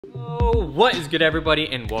Oh, what is good,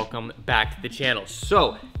 everybody, and welcome back to the channel.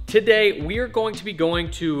 So today we are going to be going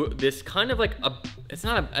to this kind of like it's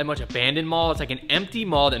not a much abandoned mall. It's like an empty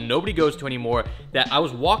mall that nobody goes to anymore, that I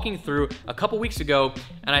was walking through a couple weeks ago,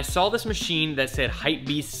 and I saw this machine that said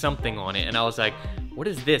Hypebeast something on it, and I was like, what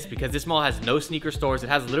is this? Because this mall has no sneaker stores. It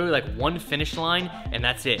has literally like one Finish Line and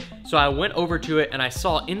that's it. So I went over to it and I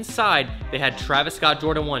saw inside they had Travis Scott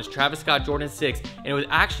Jordan 1s, Travis Scott Jordan 6, and it was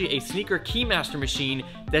actually a sneaker KEYMASTER machine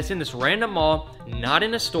that's in this random mall, not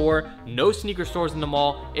in a store, no sneaker stores in the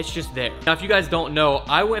mall, it's just there. Now, if you guys don't know,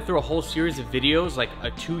 I went through a whole series of videos like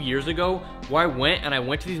 2 years ago where I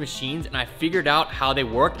went to these machines and I figured out how they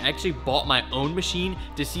worked. I actually bought my own machine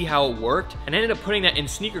to see how it worked, and I ended up putting that in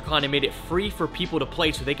SneakerCon and made it free for people to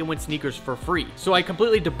play so they can win sneakers for free. So I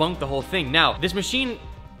completely debunked the whole thing. Now, this machine,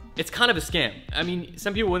 it's kind of a scam. I mean,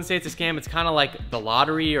 some people wouldn't say it's a scam. It's kind of like the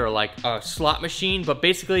lottery or like a slot machine, but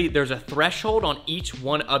basically there's a threshold on each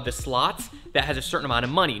one of the slots that has a certain amount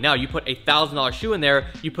of money. Now, you put a $1,000 shoe in there,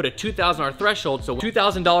 you put a $2,000 threshold, so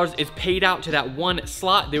 $2,000 is paid out to that one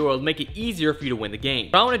slot. They will make it easier for you to win the game.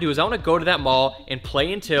 What I wanna do is I wanna go to that mall and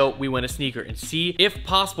play until we win a sneaker and see if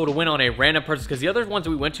possible to win on a random purchase, because the other ones that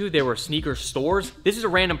we went to, they were sneaker stores. This is a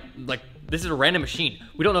random, this is a random machine.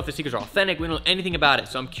 We don't know if the sneakers are authentic. We don't know anything about it.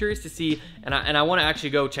 So I'm curious to see, and I want to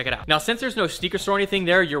actually go check it out. Now, since there's no sneaker store or anything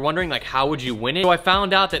there, you're wondering like, how would you win it? So I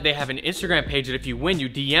found out that they have an Instagram page that if you win, you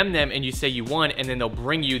DM them and you say you won, and then they'll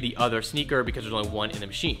bring you the other sneaker because there's only one in the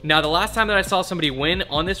machine. Now, the last time that I saw somebody win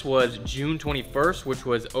on this was June 21st, which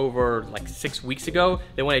was over like 6 weeks ago.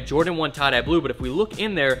 They won a Jordan 1 tie-dye blue, but if we look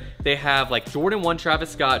in there, they have like Jordan 1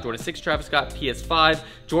 Travis Scott, Jordan 6 Travis Scott, PS5,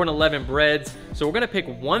 Jordan 11 Breads. So we're gonna pick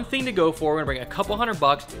one thing to go for. We're gonna bring a couple $100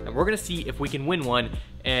 and we're gonna see if we can win one,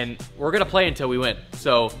 and we're gonna play until we win.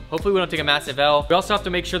 So hopefully we don't take a massive L. We also have to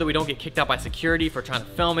make sure that we don't get kicked out by security for trying to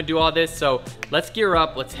film and do all this. So let's gear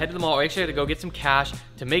up, let's head to the mall. We actually have to go get some cash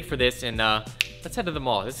to make for this, and let's head to the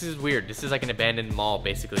mall. This is weird. This is like an abandoned mall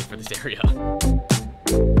basically for this area. I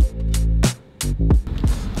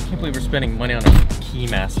can't believe we're spending money on a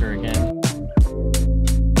KEYMASTER again.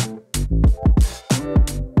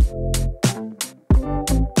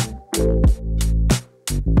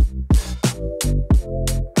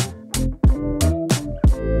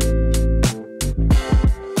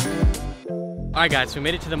 All right, guys, so we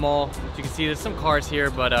made it to the mall. As you can see, there's some cars here,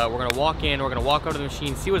 but we're gonna walk in, we're gonna walk over to the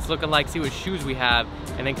machine, see what it's looking like, see what shoes we have,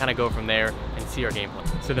 and then kind of go from there and see our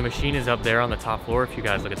gameplay. So the machine is up there on the top floor, if you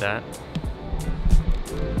guys look at that.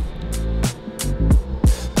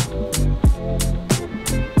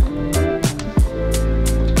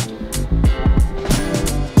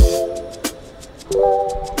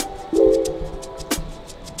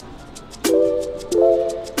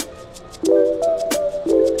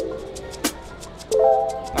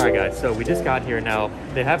 Alright guys, so we just got here. Now,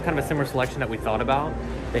 they have kind of a similar selection that we thought about.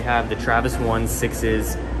 They have the Travis 1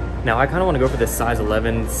 6s. Now, I kind of want to go for the size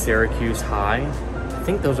 11 Syracuse high. I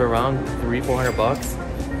think those are around $300-400 bucks.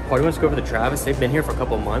 Probably want to go for the Travis. They've been here for a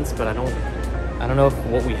couple of months, but I don't know if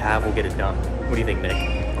what we have will get it done. What do you think,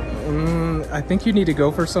 Nick? I think you need to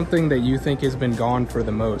go for something that you think has been gone for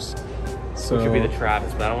the most. So it could be the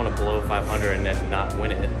Travis, but I don't want to blow 500 and then not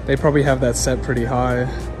win it. They probably have that set pretty high.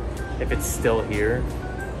 If it's still here,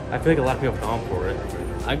 I feel like a lot of people have gone for it.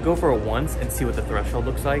 I'd go for it once and see what the threshold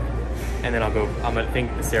looks like, and then I'm gonna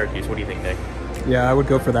think the Syracuse. What do you think, Nick? Yeah, I would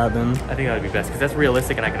go for that then. I think that would be best because that's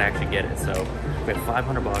realistic and I can actually get it. So we have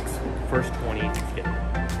 500 bucks, first 20, let's get it.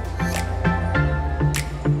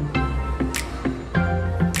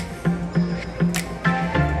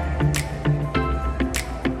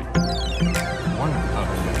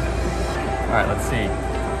 All right, let's see.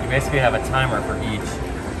 You basically have a timer for each.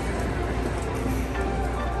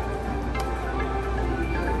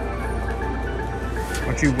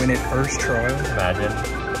 Once you win it first try. Imagine.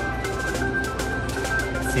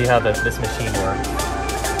 See how this machine works.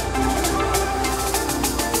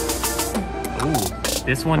 Ooh,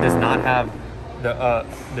 this one does not have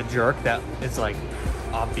the jerk that is like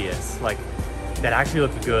obvious. Like that actually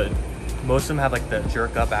looks good. Most of them have like the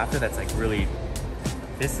jerk up after that's like really.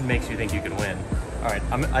 This makes you think you can win. All right,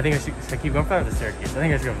 I think should I keep going for the Syracuse? I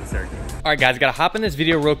think I should go for the Syracuse. All right, guys, gotta hop in this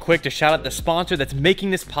video real quick to shout out the sponsor that's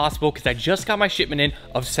making this possible, because I just got my shipment in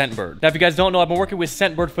of Scentbird. Now, if you guys don't know, I've been working with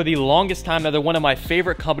Scentbird for the longest time. Now, they're one of my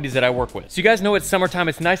favorite companies that I work with. So you guys know it's summertime,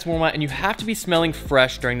 it's nice and warm out, and you have to be smelling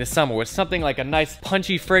fresh during the summer with something like a nice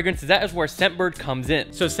punchy fragrance. That is where Scentbird comes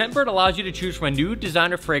in. So Scentbird allows you to choose from a new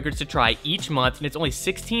designer fragrance to try each month, and it's only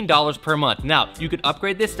 $16 per month. Now, you could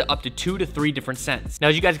upgrade this to up to 2 to 3 different scents. Now,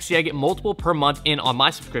 as you guys can see, I get multiple per month in on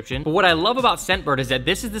my subscription. But what I love about Scentbird is that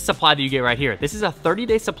this is the supply that you get right here. This is a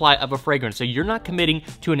 30-day supply of a fragrance, so you're not committing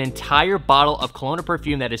to an entire bottle of cologne or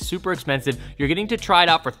perfume that is super expensive. You're getting to try it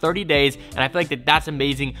out for 30 days, and I feel like that's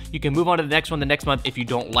amazing. You can move on to the next one the next month if you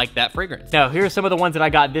don't like that fragrance. Now, here are some of the ones that I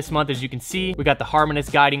got this month. As you can see, we got the Harmonious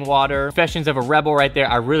Guiding Water, Confessions of a Rebel right there.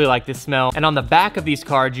 I really like this smell. And on the back of these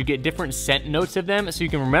cards, you get different scent notes of them, so you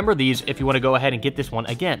can remember these if you want to go ahead and get this one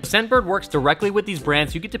again. Scentbird works directly with these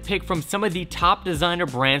brands. You get to pick from some of the top designer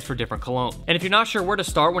brands for different cologne. And if you're not sure where to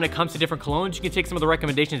start when it comes to different colognes, you can take some of the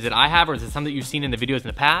recommendations that I have, or is it some that you've seen in the videos in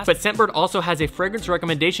the past. But Scentbird also has a fragrance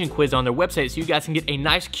recommendation quiz on their website, so you guys can get a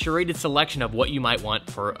nice curated selection of what you might want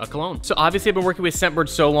for a cologne. So obviously I've been working with Scentbird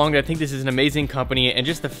so long that I think this is an amazing company, and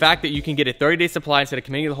just the fact that you can get a 30-day supply instead of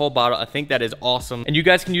committing to the whole bottle, I think that is awesome. And you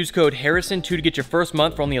guys can use code Harrison2 to get your first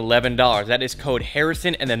month for only $11. That is code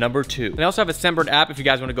Harrison and the number 2. And I also have a Scentbird app if you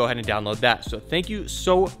guys want to go ahead and download that. So thank you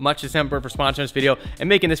so much to Scentbird for sponsoring this video and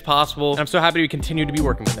making this possible. And I'm so happy to continue to be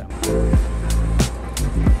working with them.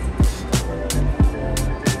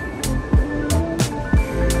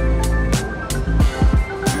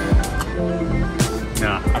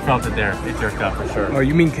 Nah, I felt it there. It jerked up for sure. Oh,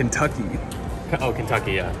 you mean Kentucky? Oh,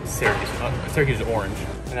 Kentucky, yeah. Syracuse. Syracuse is orange.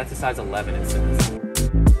 And that's a size 11, it says.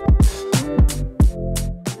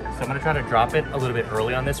 So I'm gonna try to drop it a little bit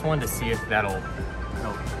early on this one to see if that'll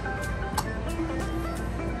help.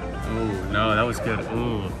 Ooh, no, that was good.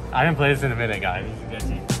 Ooh. I haven't played this in a minute, guys. This is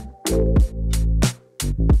sketchy.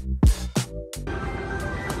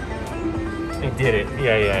 It did it.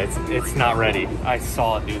 Yeah, it's not ready. I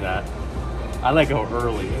saw it do that. I let go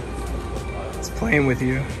early. It's playing with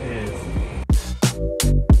you. It is.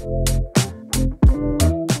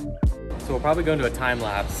 So we'll probably go into a time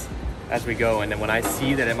lapse as we go, and then when I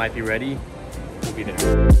see that it might be ready, we'll be there.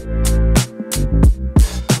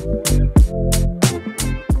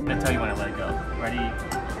 I'm gonna tell you when I let it go. Ready?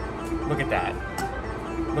 Look at that.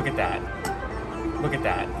 Look at that. Look at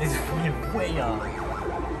that. This is way off.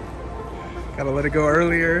 Gotta let it go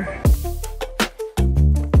earlier.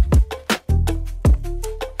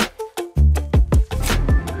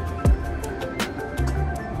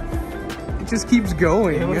 Just keeps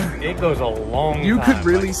going. It goes a long time. You could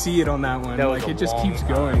really see it on that one. Like, it just keeps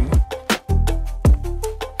going.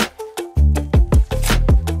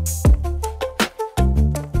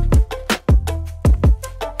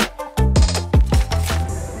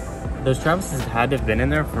 Those Travises had to have been in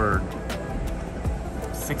there for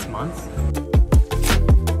 6 months.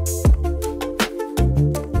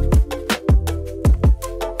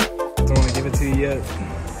 Don't want to give it to you yet.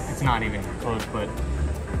 It's not even close, but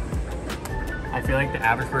I feel like the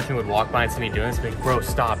average person would walk by and see me doing this and be like, bro,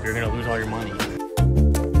 stop, you're gonna lose all your money.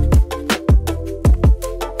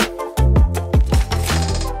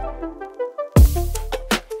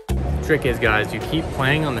 Trick is, guys, you keep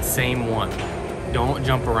playing on the same one. Don't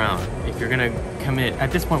jump around. If you're gonna commit,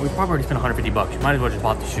 at this point, we've probably already spent 150 bucks. You might as well just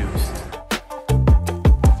bought the shoes.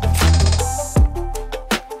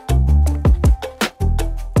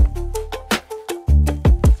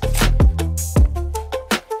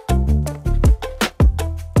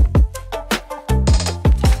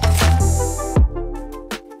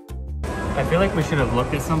 I feel like we should have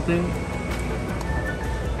looked at something.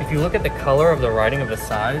 If you look at the color of the writing of the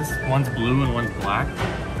size, one's blue and one's black.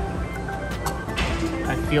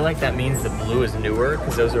 I feel like that means the blue is newer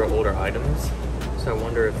because those are older items. So I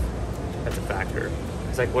wonder if that's a factor.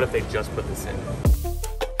 It's like, what if they just put this in?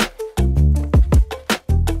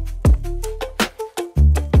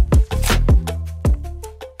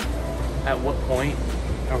 At what point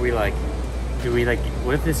are we like, do we like,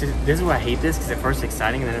 what if this is why I hate this, because at first it's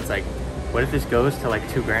exciting and then it's like, what if this goes to like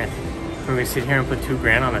 2 grand? We're gonna sit here and put 2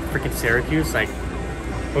 grand on a freaking Syracuse? Like,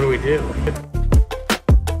 what do we do?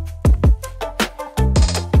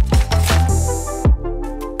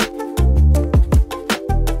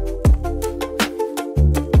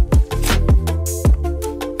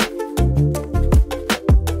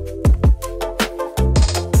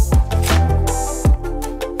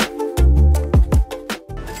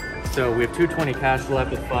 So we have 220 cash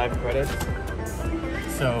left with 5 credits.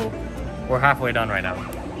 So we're halfway done right now.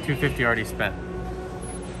 250 already spent.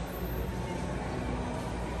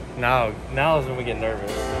 Now is when we get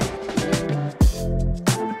nervous.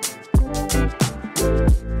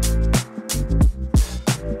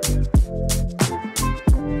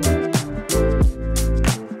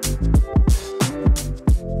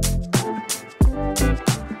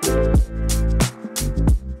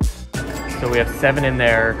 So we have 7 in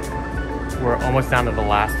there. We're almost down to the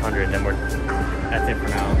last 100, and then that's it for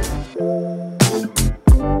now.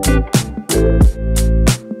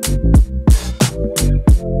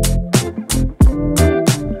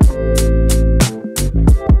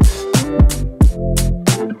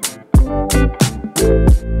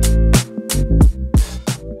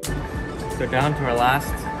 down to our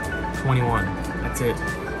last 21. That's it.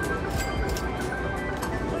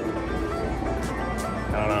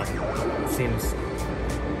 I don't know. It seems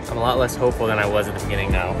I'm a lot less hopeful than I was at the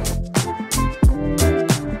beginning now.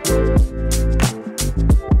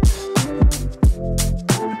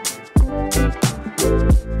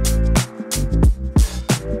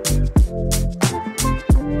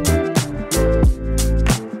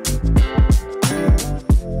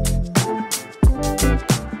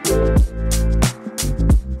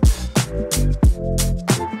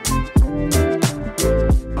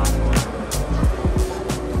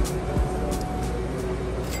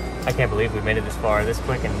 I can't believe we made it this far, this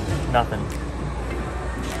quick and nothing.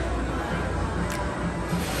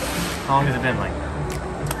 How long has it been, like?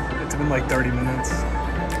 It's been like 30 minutes. It's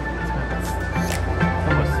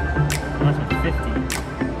almost 50.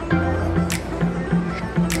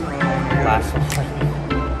 Last one.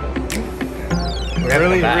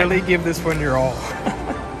 Really give this one your all.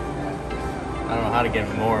 I don't know how to give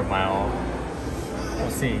more of my all. We'll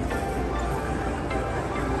see.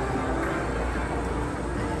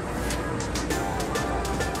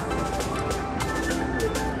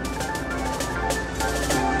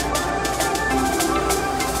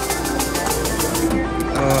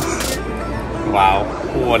 Wow,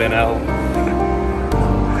 what an L.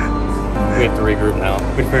 We have to regroup now. We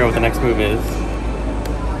have to figure out what the next move is.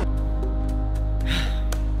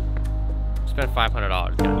 Spent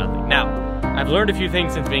 $500, got nothing. Now, I've learned a few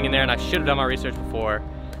things since being in there, and I should have done my research before.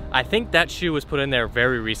 I think that shoe was put in there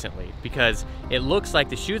very recently because it looks like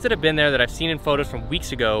the shoes that have been there that I've seen in photos from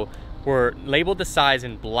weeks ago were labeled the size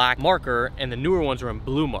in black marker, and the newer ones were in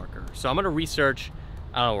blue marker. So I'm gonna research.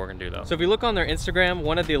 I don't know what we're gonna do though. So if you look on their Instagram,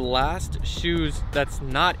 one of the last shoes that's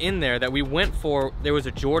not in there that we went for, there was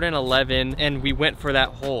a Jordan 11 and we went for that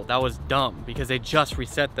hole. That was dumb because they just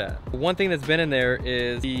reset that. One thing that's been in there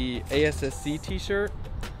is the ASSC t-shirt.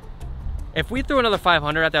 If we threw another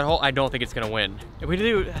 500 at that hole, I don't think it's gonna win. If we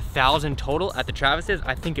do 1,000 total at the Travis's,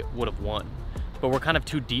 I think it would have won. But we're kind of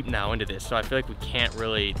too deep now into this, so I feel like we can't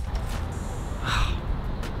really.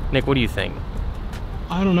 Nick, what do you think?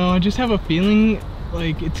 I don't know, I just have a feeling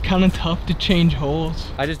like it's kind of tough to change holes.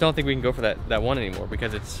 I just don't think we can go for that one anymore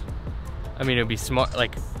because it's, I mean, it would be smart,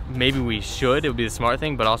 like maybe we should, it would be the smart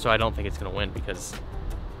thing, but also I don't think it's gonna win because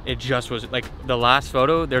it just was, like the last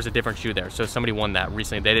photo, there's a different shoe there. So somebody won that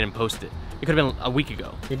recently, they didn't post it. It could have been a week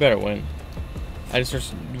ago. We better win. I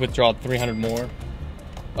just withdraw 300 more.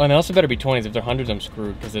 Oh, and they also better be 20s. If they're hundreds, I'm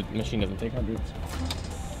screwed because the machine doesn't take hundreds.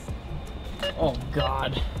 Oh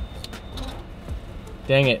God.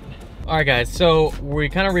 Dang it. All right guys, so we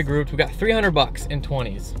kind of regrouped. We got 300 bucks in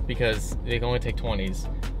 20s because they can only take 20s.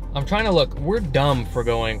 I'm trying to look, we're dumb for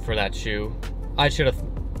going for that shoe. I should have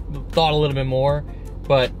thought a little bit more,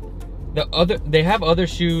 but they have other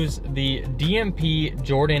shoes. The DMP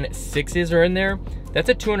Jordan 6s are in there. That's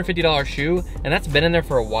a $250 shoe, and that's been in there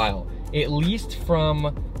for a while. At least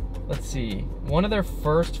from, let's see, one of their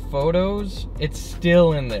first photos, it's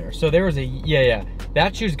still in there. So there was a, yeah,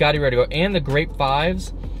 that shoe's got to be ready to go. And the Grape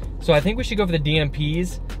 5s. So I think we should go for the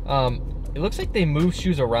DMPs. It looks like they move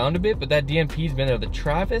shoes around a bit, but that DMP's been there. The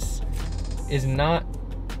Travis is not,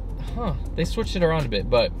 they switched it around a bit,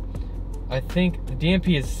 but I think the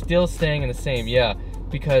DMP is still staying in the same, yeah,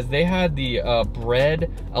 because they had the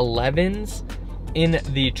Bread 11s in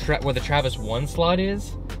the, where the Travis 1 slot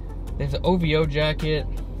is. There's an OVO jacket.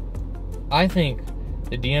 I think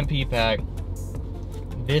the DMP pack,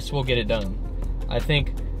 this will get it done. I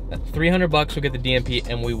think at 300 bucks we'll get the DMP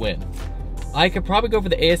and we win. I could probably go for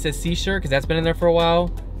the ASSC shirt because that's been in there for a while,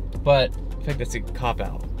 but I think that's a cop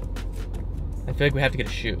out. I feel like we have to get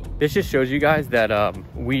a shoe. This just shows you guys that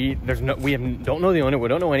we don't know the owner, we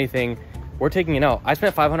don't know anything. We're taking it out. I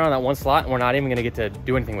spent 500 on that one slot and we're not even gonna get to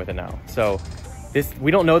do anything with it now. So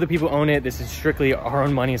we don't know the people who own it. This is strictly our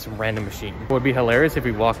own money and some random machine. It would be hilarious if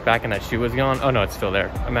we walked back and that shoe was gone. Oh no, it's still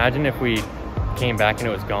there. Imagine if we came back and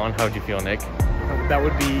it was gone. How would you feel, Nick? That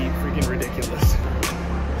would be freaking ridiculous.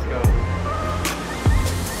 Let's go.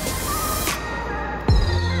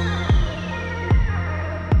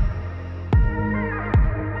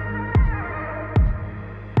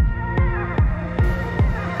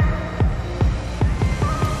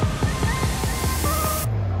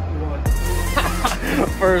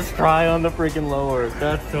 First try on the freaking lower.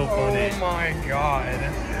 That's so funny. Oh my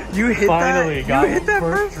God. You hit Finally that? You hit that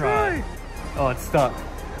first try. Oh, it's stuck.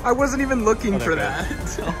 I wasn't even looking for that.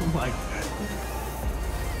 Oh my.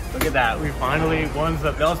 Look at that. We finally won.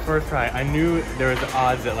 That was first try. I knew there was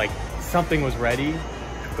odds that like something was ready,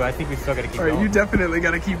 but I think we still gotta keep going. You definitely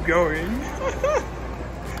gotta keep going.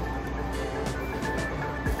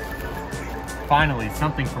 Finally,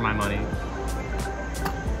 something for my money.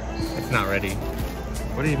 It's not ready.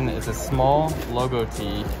 What even, it's a small logo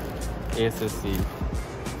tee, ASSC.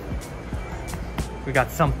 We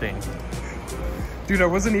got something. Dude, I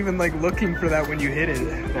wasn't even like looking for that when you hit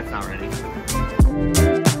it. That's not ready.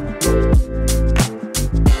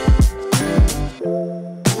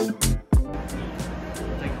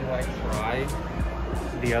 Like, do I try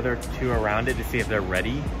the other two around it to see if they're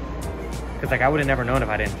ready? Because like I would have never known if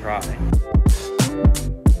I didn't try.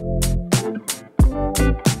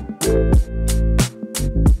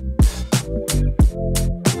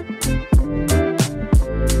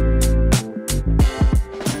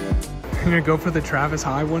 You're gonna go for the Travis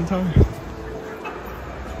High one time? Good.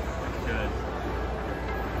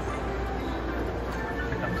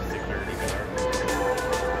 Here comes the security guard.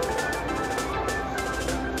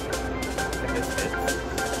 Like this fits.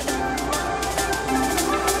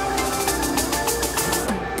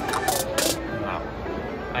 Wow.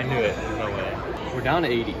 I knew it. There's no way. We're down to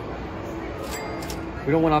 80.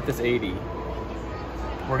 We don't want off this 80.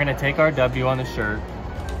 We're gonna take our W on the shirt,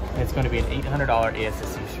 and it's gonna be an $800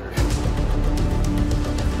 ASSC shirt.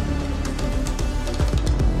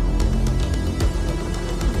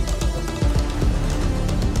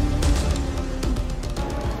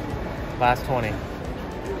 Last 20.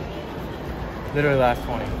 Literally last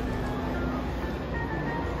 20.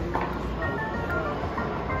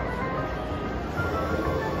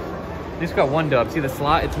 Just got one dub. See the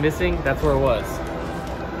slot? It's missing. That's where it was.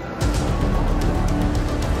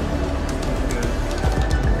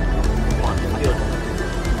 Come on, feel it.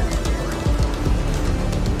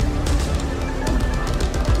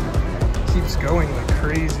 Keeps going like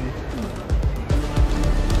crazy.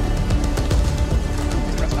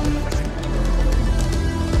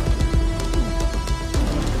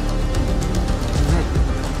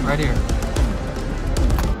 Right here.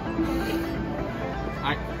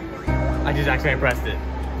 I just accidentally pressed it.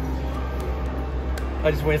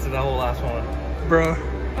 I just wasted that whole last one. Bro.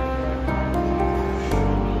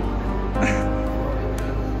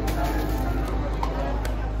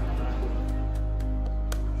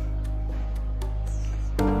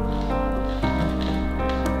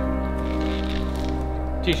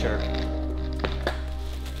 T-shirt.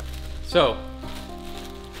 So,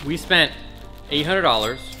 we spent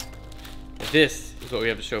 $800. This is what we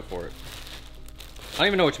have to show for it. I don't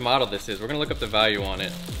even know which model this is. We're gonna look up the value on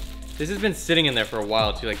it. This has been sitting in there for a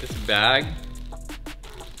while too. Like this bag,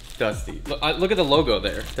 dusty. Look at the logo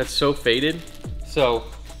there. That's so faded. So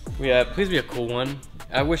we have, please be a cool one.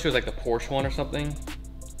 I wish it was like the Porsche one or something.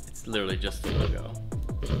 It's literally just the logo.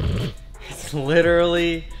 It's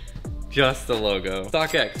literally just the logo.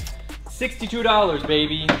 StockX, $62,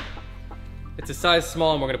 baby. It's a size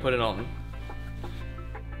small and we're gonna put it on.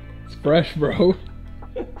 It's fresh, bro.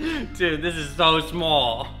 Dude, this is so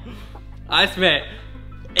small. I spent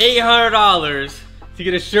 $800 to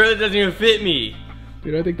get a shirt that doesn't even fit me.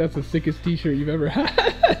 Dude, I think that's the sickest t-shirt you've ever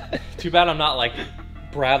had. Too bad I'm not like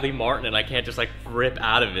Bradley Martin and I can't just like rip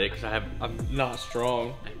out of it because I'm not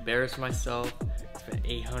strong. I embarrassed myself. Spent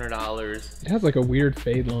 $800. It has like a weird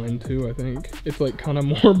fade line too, I think. It's like kind of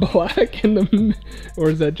more black in the, or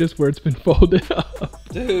is that just where it's been folded up?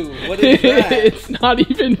 Dude, what is that? It's not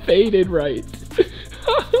even faded right.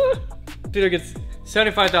 Dude, it gets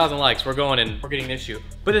 75,000 likes. We're going and we're getting this shoe.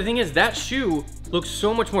 But the thing is, that shoe looks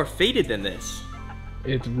so much more faded than this.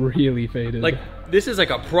 It's really faded. Like, this is like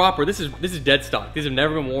a proper, this is dead stock. These have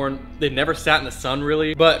never been worn. They've never sat in the sun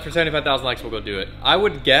really. But for 75,000 likes, we'll go do it. I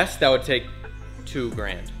would guess that would take $2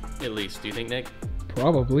 grand at least. Do you think, Nick?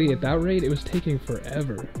 Probably. At that rate, it was taking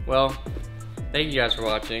forever. Well, thank you guys for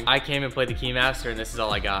watching. I came and played the KEYMASTER and this is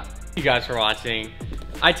all I got. Thank you guys for watching.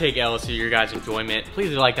 I take L's to your guys' enjoyment. Please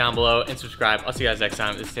leave a like down below and subscribe. I'll see you guys next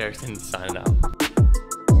time. This is Harrison signing out.